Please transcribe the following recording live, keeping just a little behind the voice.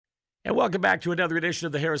And welcome back to another edition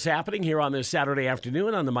of The Harris Happening here on this Saturday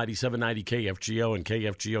afternoon on the Mighty 790 KFGO and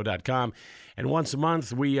KFGO.com. And once a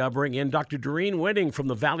month, we bring in Dr. Derine Winning from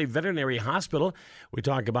the Valley Veterinary Hospital. We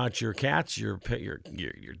talk about your cats, your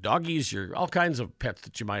doggies, your all kinds of pets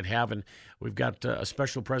that you might have. And we've got a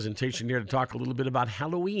special presentation here to talk a little bit about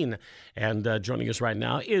Halloween. And joining us right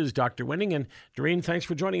now is Dr. Winning. And Derine, thanks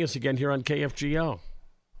for joining us again here on KFGO.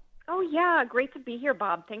 Oh, yeah. Great to be here,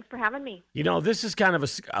 Bob. Thanks for having me. You know, this is kind of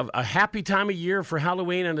a happy time of year for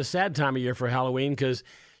Halloween and a sad time of year for Halloween because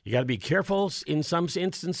you got to be careful in some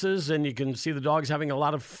instances, and you can see the dogs having a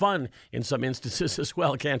lot of fun in some instances as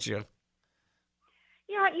well, can't you?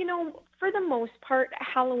 Yeah, for the most part,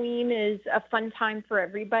 Halloween is a fun time for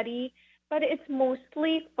everybody, but it's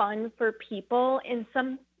mostly fun for people, and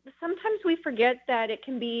sometimes we forget that it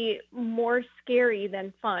can be more scary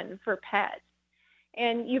than fun for pets.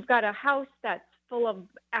 And you've got a house that's full of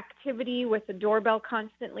activity with the doorbell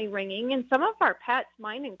constantly ringing. And some of our pets,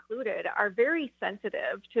 mine included, are very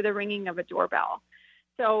sensitive to the ringing of a doorbell.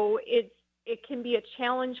 So it can be a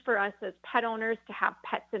challenge for us as pet owners to have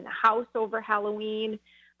pets in the house over Halloween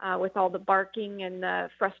with all the barking and the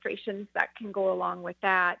frustrations that can go along with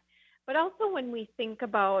that. But also when we think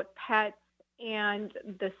about pets and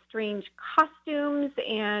the strange costumes,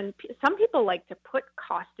 and some people like to put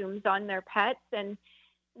costumes on their pets, and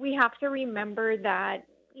we have to remember that,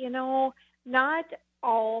 not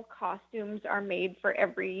all costumes are made for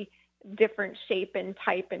every different shape and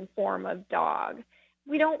type and form of dog.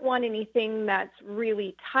 We don't want anything that's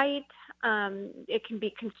really tight. It can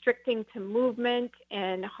be constricting to movement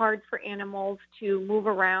and hard for animals to move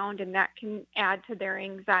around, and that can add to their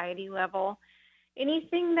anxiety level.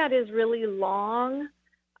 Anything that is really long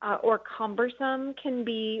or cumbersome can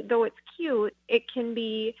be, though it's cute, it can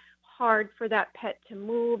be hard for that pet to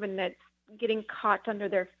move, and that's getting caught under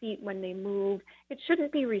their feet when they move. It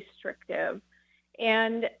shouldn't be restrictive.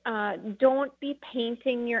 And don't be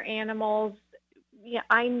painting your animals. Yeah,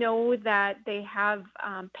 I know that they have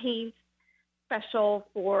paint special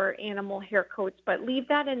for animal hair coats, but leave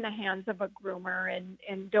that in the hands of a groomer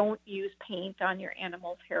and don't use paint on your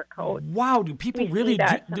animal's hair coat. Wow, do people really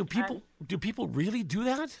do people really do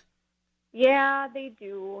that? Yeah, they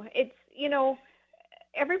do. It's,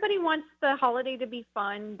 everybody wants the holiday to be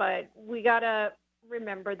fun, but we got to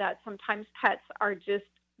remember that sometimes pets are just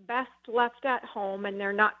best left at home, and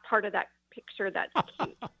they're not part of that picture that's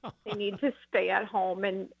cute. They need to stay at home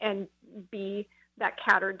and be that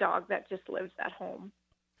cat or dog that just lives at home.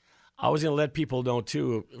 I was going to let people know,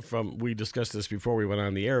 too, we discussed this before we went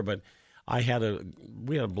on the air, but we had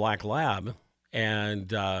a black lab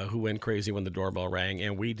and who went crazy when the doorbell rang,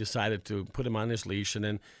 and we decided to put him on his leash and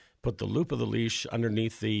then put the loop of the leash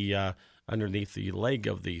underneath the leg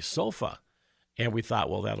of the sofa. And we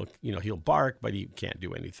thought, well, that'll, he'll bark, but he can't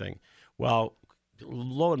do anything. Well,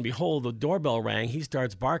 lo and behold, the doorbell rang. He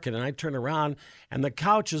starts barking, and I turn around, and the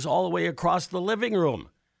couch is all the way across the living room.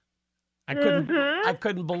 I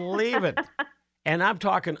couldn't believe it. And I'm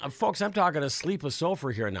talking, folks, a sleep of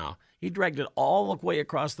sofa here now. He dragged it all the way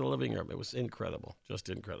across the living room. It was incredible, just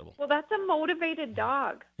incredible. Well, that's a motivated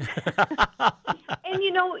dog. And,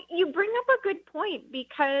 you bring up a good point,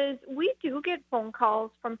 because we do get phone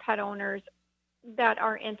calls from pet owners that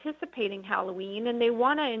are anticipating Halloween, and they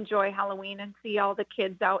want to enjoy Halloween and see all the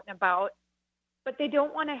kids out and about, but they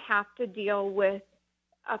don't want to have to deal with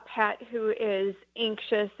a pet who is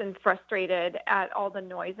anxious and frustrated at all the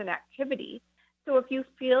noise and activity. So if you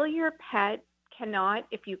feel your pet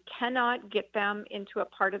if you cannot get them into a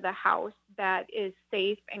part of the house that is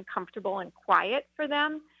safe and comfortable and quiet for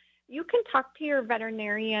them, you can talk to your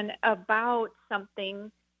veterinarian about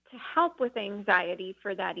something to help with anxiety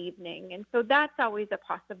for that evening. And so that's always a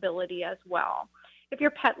possibility as well. If your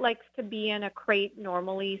pet likes to be in a crate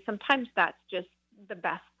normally, sometimes that's just the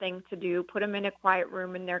best thing to do. Put them in a quiet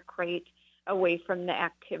room in their crate away from the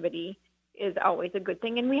activity is always a good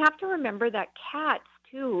thing. And we have to remember that cats,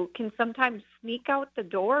 too, can sometimes sneak out the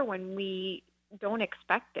door when we don't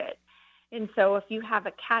expect it. And so if you have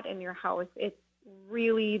a cat in your house, it's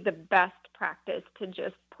really the best practice to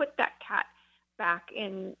just put that cat back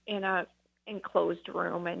in a enclosed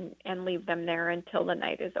room and leave them there until the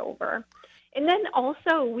night is over. And then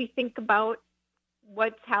also we think about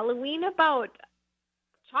what's Halloween about?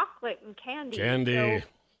 Chocolate and candy. So,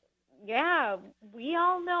 yeah, we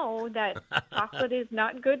all know that chocolate is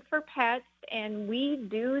not good for pets, and we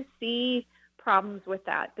do see problems with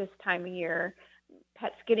that this time of year.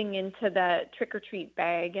 Pets getting into the trick-or-treat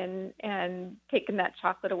bag and taking that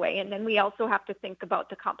chocolate away. And then we also have to think about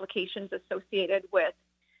the complications associated with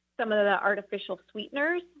some of the artificial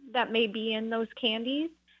sweeteners that may be in those candies,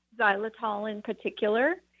 xylitol in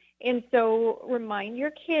particular. And so remind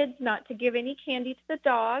your kids not to give any candy to the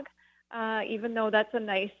dog, even though that's a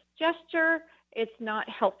nice gesture. It's not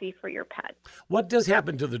healthy for your pet. What does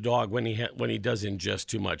happen to the dog when he does ingest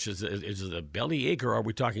too much? Is it a belly ache, or are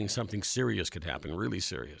we talking something serious could happen, really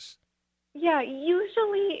serious? Yeah,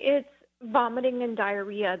 usually it's vomiting and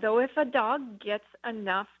diarrhea, though if a dog gets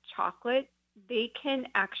enough chocolate, they can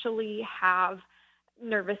actually have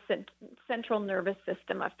central nervous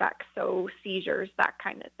system effects, so seizures, that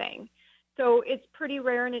kind of thing. So it's pretty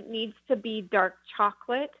rare and it needs to be dark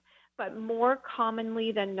chocolate, but more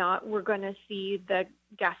commonly than not, we're going to see the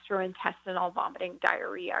gastrointestinal vomiting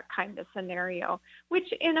diarrhea kind of scenario,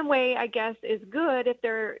 which in a way, I guess, is good if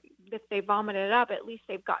they vomit it up, at least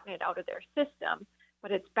they've gotten it out of their system.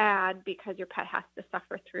 But it's bad because your pet has to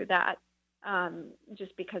suffer through that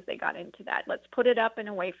just because they got into that. Let's put it up and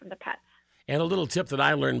away from the pets. And a little tip that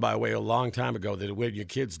I learned by way a long time ago, that when your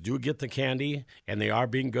kids do get the candy and they are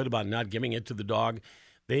being good about not giving it to the dog,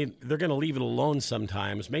 they're going to leave it alone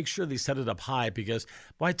sometimes. Make sure they set it up high because,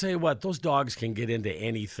 well, I tell you what, those dogs can get into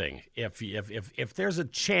anything. If there's a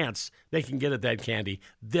chance they can get at that candy,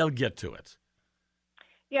 they'll get to it.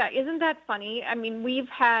 Yeah, isn't that funny? I mean, we've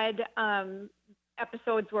had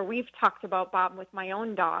episodes where we've talked about, Bob, with my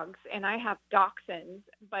own dogs, and I have dachshunds,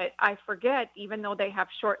 but I forget, even though they have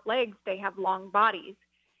short legs, they have long bodies,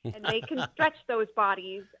 and they can stretch those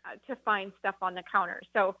bodies to find stuff on the counter.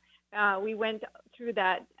 So we went through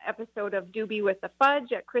that episode of Doobie with the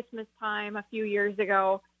Fudge at Christmas time a few years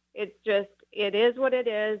ago. It's just, it is what it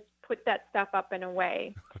is. Put that stuff up and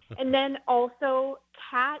away. And then also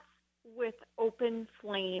cats with open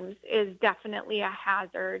flames is definitely a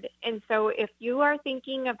hazard. And so if you are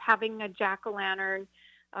thinking of having a jack-o'-lantern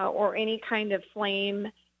or any kind of flame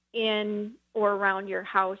in or around your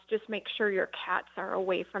house, just make sure your cats are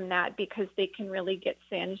away from that because they can really get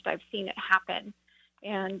singed. I've seen it happen.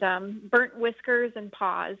 And burnt whiskers and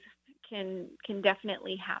paws can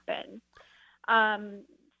definitely happen.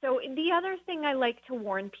 So the other thing I like to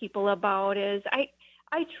warn people about is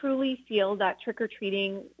I truly feel that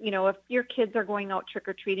trick-or-treating, if your kids are going out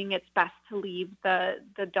trick-or-treating, it's best to leave the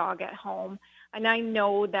dog at home. And I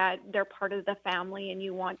know that they're part of the family and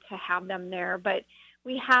you want to have them there, but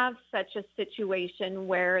we have such a situation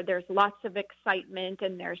where there's lots of excitement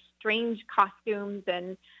and there's strange costumes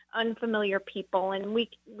and unfamiliar people, and we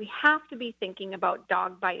have to be thinking about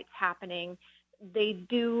dog bites happening. They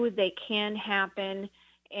can happen,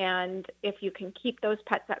 and if you can keep those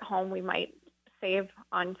pets at home, we might save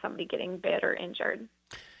on somebody getting bit or injured.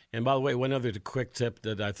 And by the way, one other quick tip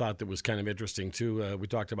that I thought that was kind of interesting too, we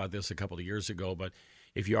talked about this a couple of years ago, but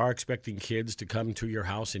if you are expecting kids to come to your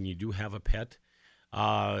house and you do have a pet,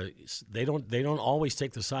 they don't always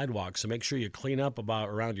take the sidewalk, so make sure you clean up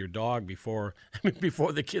around your dog before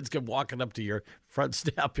the kids come walking up to your front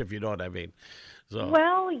step, if you know what I mean. So.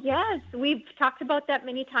 Well, yes, we've talked about that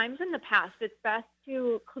many times in the past. It's best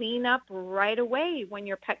to clean up right away when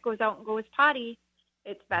your pet goes out and goes potty.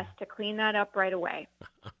 It's best to clean that up right away.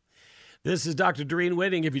 This is Dr. Derine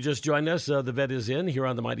Whiting. If you just joined us, the vet is in here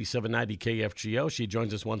on the Mighty 790 KFGO. She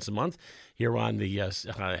joins us once a month here on the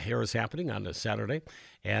Hair is Happening on a Saturday.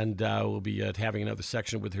 And we'll be having another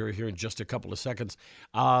section with her here in just a couple of seconds.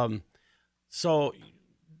 So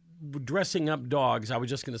dressing up dogs, I was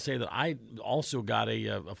just going to say that I also got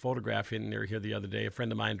a photograph in there here the other day. A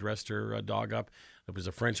friend of mine dressed her dog up. It was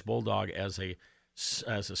a French bulldog as a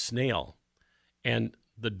snail. And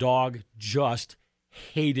the dog just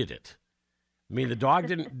hated it. I mean, the dog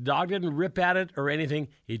didn't rip at it or anything.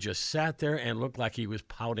 He just sat there and looked like he was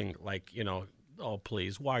pouting, like, oh,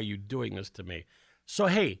 please, why are you doing this to me? So,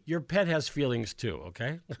 hey, your pet has feelings too,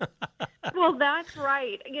 okay? Well, that's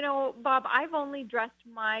right. Bob, I've only dressed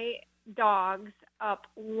my dogs up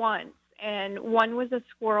once, and one was a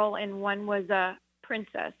squirrel and one was a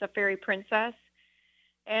princess, a fairy princess.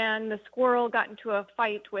 And the squirrel got into a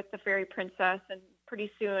fight with the fairy princess, and pretty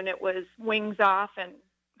soon it was wings off and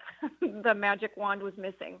the magic wand was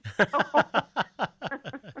missing.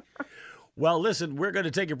 Well, listen, we're going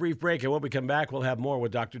to take a brief break, and when we come back, we'll have more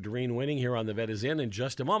with Dr. Derine Whiting here on The Vet is In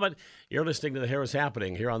just a moment. You're listening to The Hair is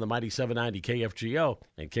Happening here on the Mighty 790 KFGO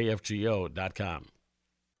and KFGO.com.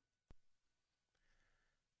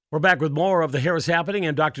 We're back with more of The Hair is Happening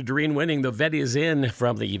and Dr. Derine Whiting. The Vet is In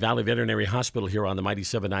from the Valley Veterinary Hospital here on the Mighty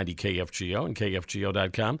 790 KFGO and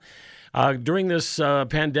KFGO.com. During this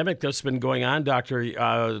pandemic that's been going on, Doctor,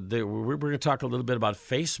 we're going to talk a little bit about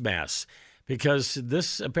face masks because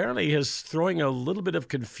this apparently is throwing a little bit of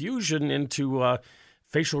confusion into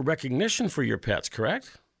facial recognition for your pets,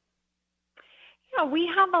 correct? Yeah,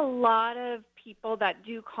 we have a lot of people that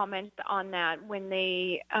do comment on that when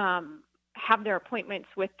they have their appointments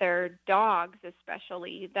with their dogs,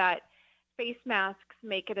 especially, that face masks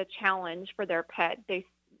make it a challenge for their pet. They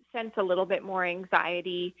sense a little bit more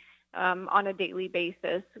anxiety on a daily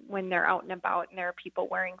basis when they're out and about and there are people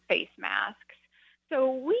wearing face masks.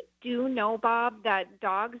 So we do know, Bob, that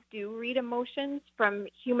dogs do read emotions from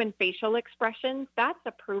human facial expressions. That's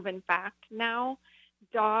a proven fact now.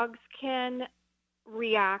 Dogs can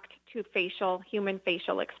react to human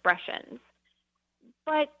facial expressions.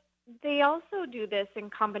 But they also do this in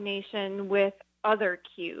combination with other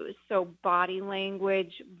cues, so body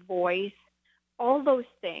language, voice, all those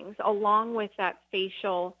things, along with that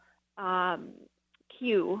facial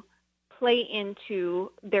cue, play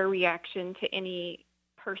into their reaction to any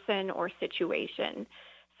person or situation.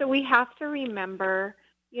 So we have to remember,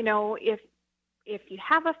 if you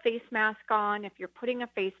have a face mask on, if you're putting a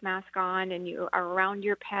face mask on and you are around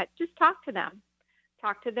your pet, just talk to them.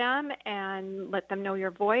 Talk to them and let them know your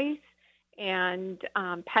voice and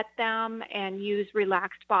pet them and use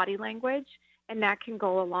relaxed body language, and that can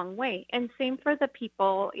go a long way. And same for the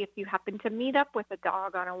people, if you happen to meet up with a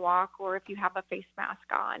dog on a walk or if you have a face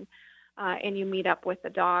mask on and you meet up with a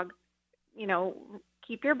dog,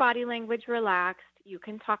 keep your body language relaxed. You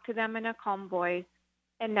can talk to them in a calm voice,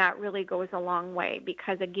 and that really goes a long way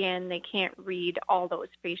because, again, they can't read all those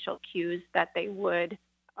facial cues that they would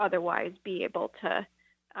otherwise be able to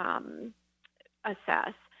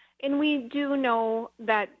assess. And we do know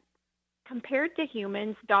that compared to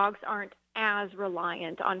humans, dogs aren't as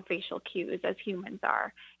reliant on facial cues as humans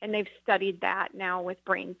are. And they've studied that now with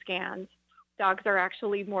brain scans. Dogs are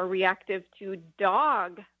actually more reactive to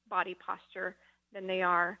dog body posture than they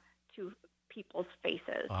are to people's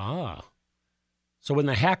faces. Ah. So when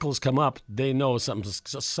the hackles come up, they know something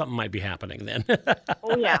might be happening then.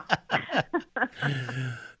 Oh, yeah.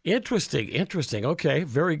 Interesting. Okay,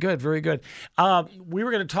 very good. We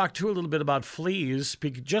were going to talk, too, a little bit about fleas,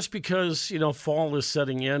 just because, fall is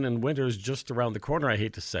setting in and winter is just around the corner, I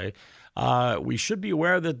hate to say. We should be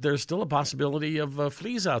aware that there's still a possibility of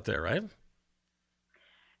fleas out there, right?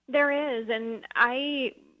 There is, and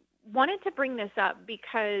I wanted to bring this up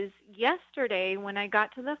because yesterday when I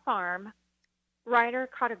got to the farm, Ryder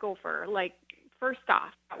caught a gopher. First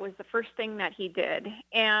off, that was the first thing that he did.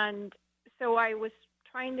 And so I was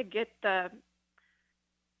trying to get the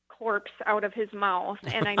corpse out of his mouth,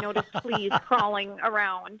 and I noticed fleas crawling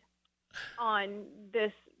around on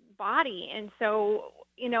this body. And so,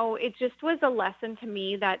 it just was a lesson to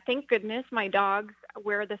me that, thank goodness, my dogs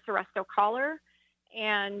wear the Seresto collar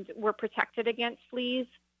and we're protected against fleas.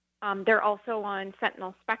 They're also on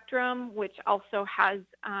Sentinel Spectrum, which also has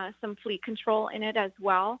some flea control in it as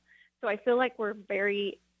well. So I feel like we're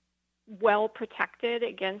very well protected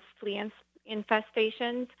against flea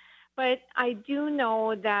infestations. But I do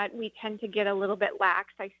know that we tend to get a little bit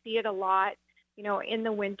lax. I see it a lot, in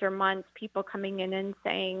the winter months, people coming in and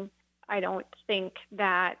saying, I don't think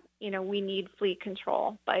that, we need flea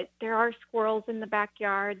control. But there are squirrels in the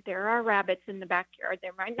backyard. There are rabbits in the backyard.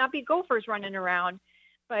 There might not be gophers running around.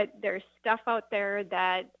 But there's stuff out there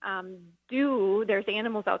that there's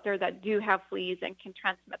animals out there that do have fleas and can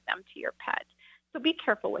transmit them to your pet. So be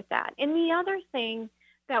careful with that. And the other thing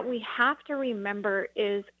that we have to remember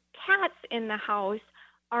is cats in the house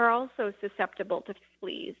are also susceptible to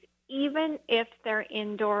fleas, even if they're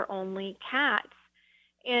indoor-only cats.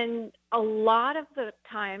 And a lot of the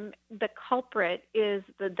time, the culprit is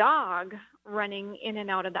the dog running in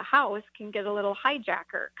and out of the house can get a little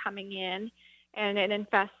hijacker coming in, and it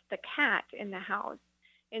infests the cat in the house.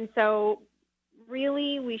 And so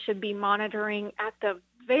really we should be monitoring, at the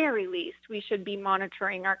very least, we should be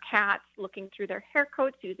monitoring our cats, looking through their hair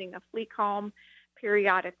coats, using a flea comb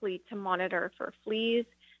periodically to monitor for fleas.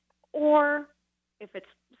 Or if it's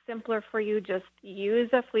simpler for you, just use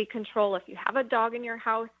a flea control. If you have a dog in your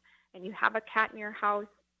house and you have a cat in your house,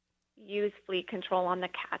 use flea control on the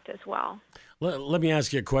cat as well. Let me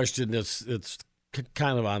ask you a question that's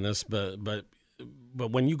kind of on this, but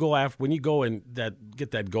when you go and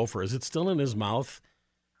get that gopher, is it still in his mouth?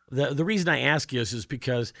 The reason I ask you is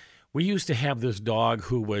because we used to have this dog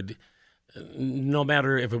who would, no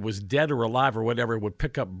matter if it was dead or alive or whatever, would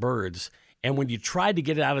pick up birds. And when you tried to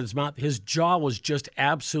get it out of his mouth, his jaw was just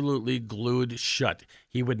absolutely glued shut.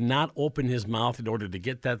 He would not open his mouth in order to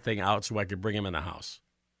get that thing out so I could bring him in the house.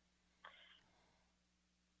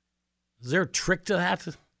 Is there a trick to that?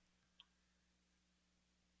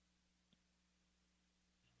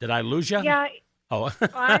 Did I lose you? Yeah. Oh.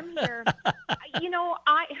 I'm here.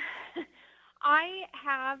 I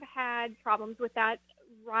have had problems with that.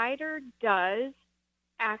 Ryder does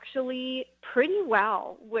actually pretty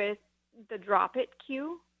well with the drop it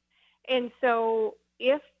cue. And so,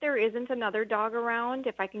 if there isn't another dog around,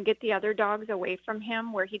 if I can get the other dogs away from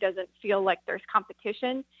him where he doesn't feel like there's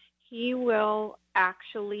competition, he will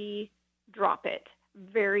actually drop it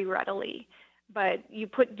very readily. But you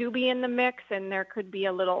put Doobie in the mix, and there could be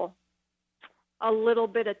a little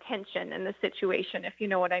bit of tension in the situation, if you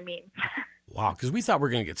know what I mean. Wow, because we thought we were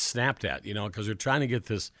going to get snapped at, because we're trying to get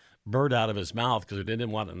this bird out of his mouth because we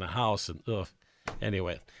didn't want it in the house. And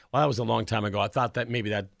anyway, well, that was a long time ago. I thought that maybe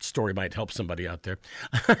that story might help somebody out there.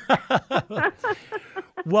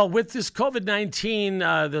 Well, with this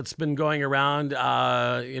COVID-19 that's been going around,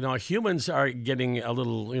 humans are getting a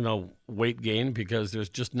little, weight gain because there's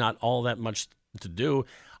just not all that much to do.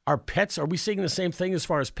 Are we seeing the same thing as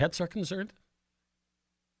far as pets are concerned?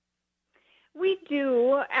 We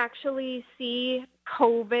do actually see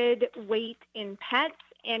COVID weight in pets,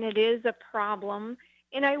 and it is a problem.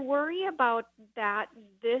 And I worry about that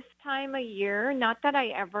this time of year. Not that I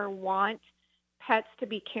ever want pets to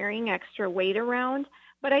be carrying extra weight around,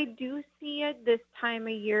 but I do see it this time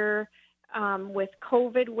of year with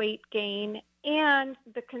COVID weight gain and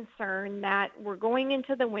the concern that we're going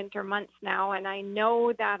into the winter months now. And I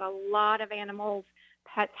know that a lot of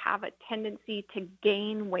pets have a tendency to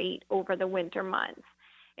gain weight over the winter months.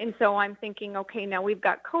 And so I'm thinking, okay, now we've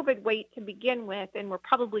got COVID weight to begin with, and we're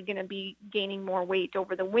probably going to be gaining more weight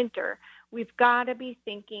over the winter. We've got to be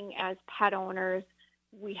thinking as pet owners,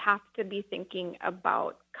 we have to be thinking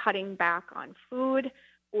about cutting back on food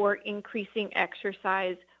or increasing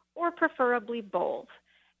exercise, or preferably both.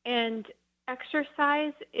 And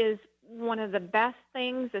exercise is one of the best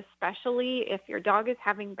things, especially if your dog is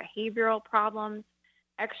having behavioral problems.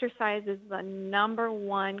 Exercise is the number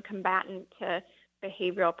one combatant to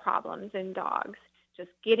behavioral problems in dogs.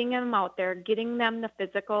 Just getting them out there, getting them the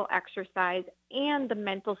physical exercise and the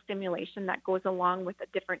mental stimulation that goes along with the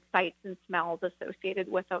different sights and smells associated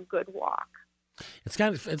with a good walk. It's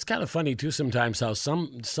kind of funny too sometimes how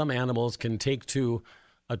some animals can take to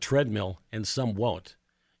a treadmill and some won't.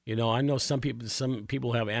 I know some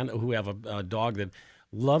people who have a dog that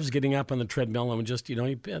loves getting up on the treadmill and just,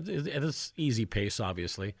 at its easy pace,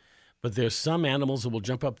 obviously. But there's some animals that will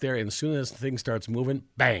jump up there, and as soon as the thing starts moving,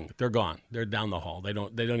 bang, they're gone. They're down the hall. They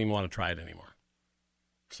don't even want to try it anymore.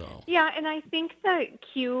 So yeah, and I think the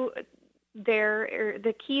key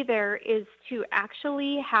there is to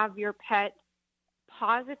actually have your pet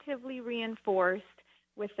positively reinforced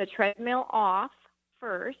with the treadmill off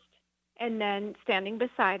first, and then standing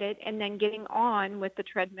beside it, and then getting on with the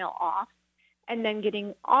treadmill off, and then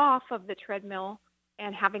getting off of the treadmill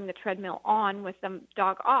and having the treadmill on with the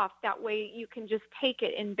dog off. That way you can just take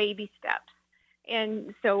it in baby steps.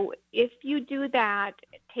 And so if you do that,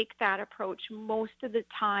 take that approach, most of the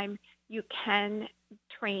time you can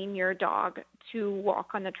train your dog to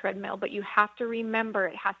walk on the treadmill, but you have to remember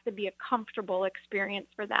it has to be a comfortable experience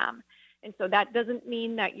for them. And so that doesn't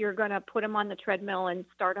mean that you're going to put them on the treadmill and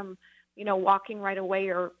start them, walking right away,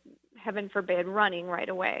 or heaven forbid, running right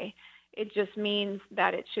away. It just means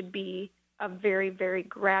that it should be a very, very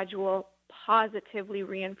gradual, positively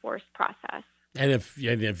reinforced process. And if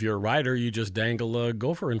you're a rider, you just dangle a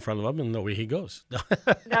gopher in front of him, and away he goes.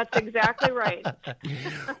 That's exactly right.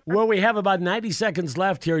 Well, we have about 90 seconds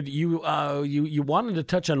left here. You wanted to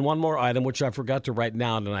touch on one more item, which I forgot to write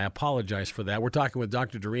down, and I apologize for that. We're talking with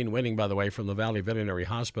Dr. Derine Winning, by the way, from the Valley Veterinary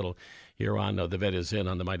Hospital here on The Vet Is In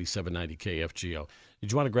on the Mighty 790 KFGO.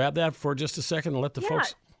 Did you want to grab that for just a second and let the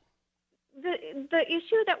folks? The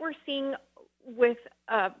issue that we're seeing with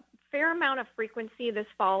a fair amount of frequency this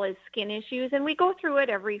fall is skin issues, and we go through it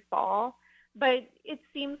every fall, but it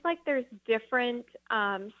seems like there's different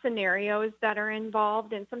scenarios that are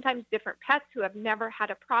involved, and sometimes different pets who have never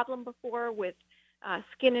had a problem before with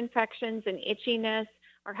skin infections and itchiness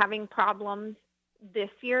are having problems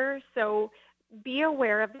this year. So be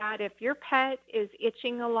aware of that. If your pet is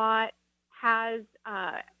itching a lot, has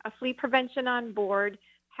a flea prevention on board,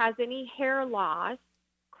 has any hair loss,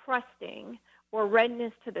 crusting, or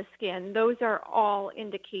redness to the skin, those are all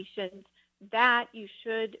indications that you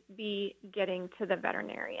should be getting to the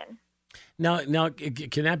veterinarian. Now,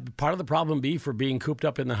 can that part of the problem be for being cooped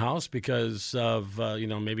up in the house because of,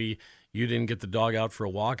 maybe you didn't get the dog out for a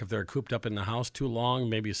walk? If they're cooped up in the house too long,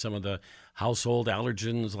 maybe some of the household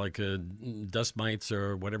allergens like dust mites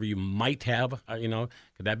or whatever you might have, could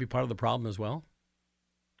that be part of the problem as well?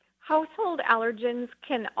 Household allergens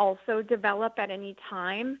can also develop at any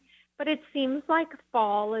time, but it seems like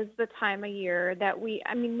fall is the time of year that we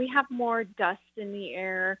have more dust in the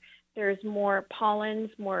air. There's more pollens,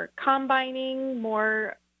 more combining,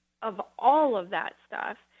 more of all of that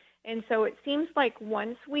stuff. And so it seems like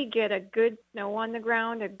once we get a good snow on the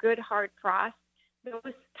ground, a good hard frost,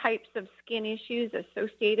 those types of skin issues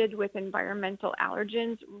associated with environmental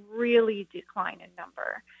allergens really decline in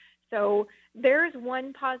number. So there's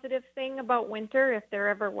one positive thing about winter, if there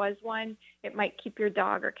ever was one. It might keep your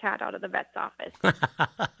dog or cat out of the vet's office.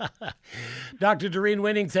 Dr. Derine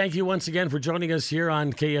Winning, thank you once again for joining us here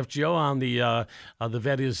on KFGO on the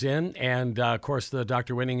Vet is In. And, of course, the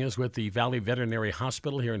Dr. Winning is with the Valley Veterinary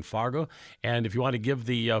Hospital here in Fargo. And if you want to give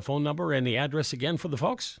the phone number and the address again for the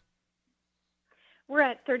folks. We're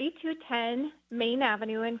at 3210 Main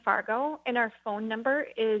Avenue in Fargo, and our phone number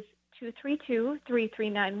is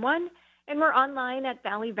 232-3391, and we're online at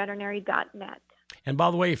valleyveterinary.net. And by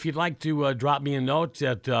the way, if you'd like to drop me a note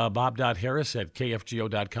at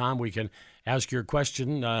bob.harris@kfgo.com, we can ask your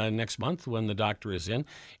question next month when the doctor is in.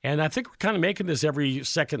 And I think we're kind of making this every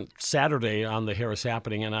second Saturday on the Harris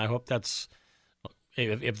Happening, and I hope that's,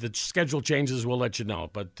 if the schedule changes, we'll let you know.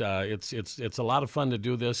 But it's a lot of fun to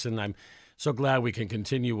do this, and I'm so glad we can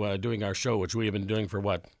continue doing our show, which we have been doing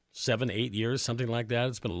for, 7, 8 years, something like that.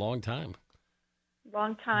 It's been a long time.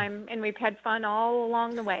 Long time, and we've had fun all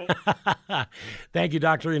along the way. Thank you,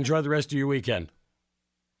 Doctor. Enjoy the rest of your weekend.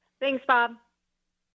 Thanks, Bob.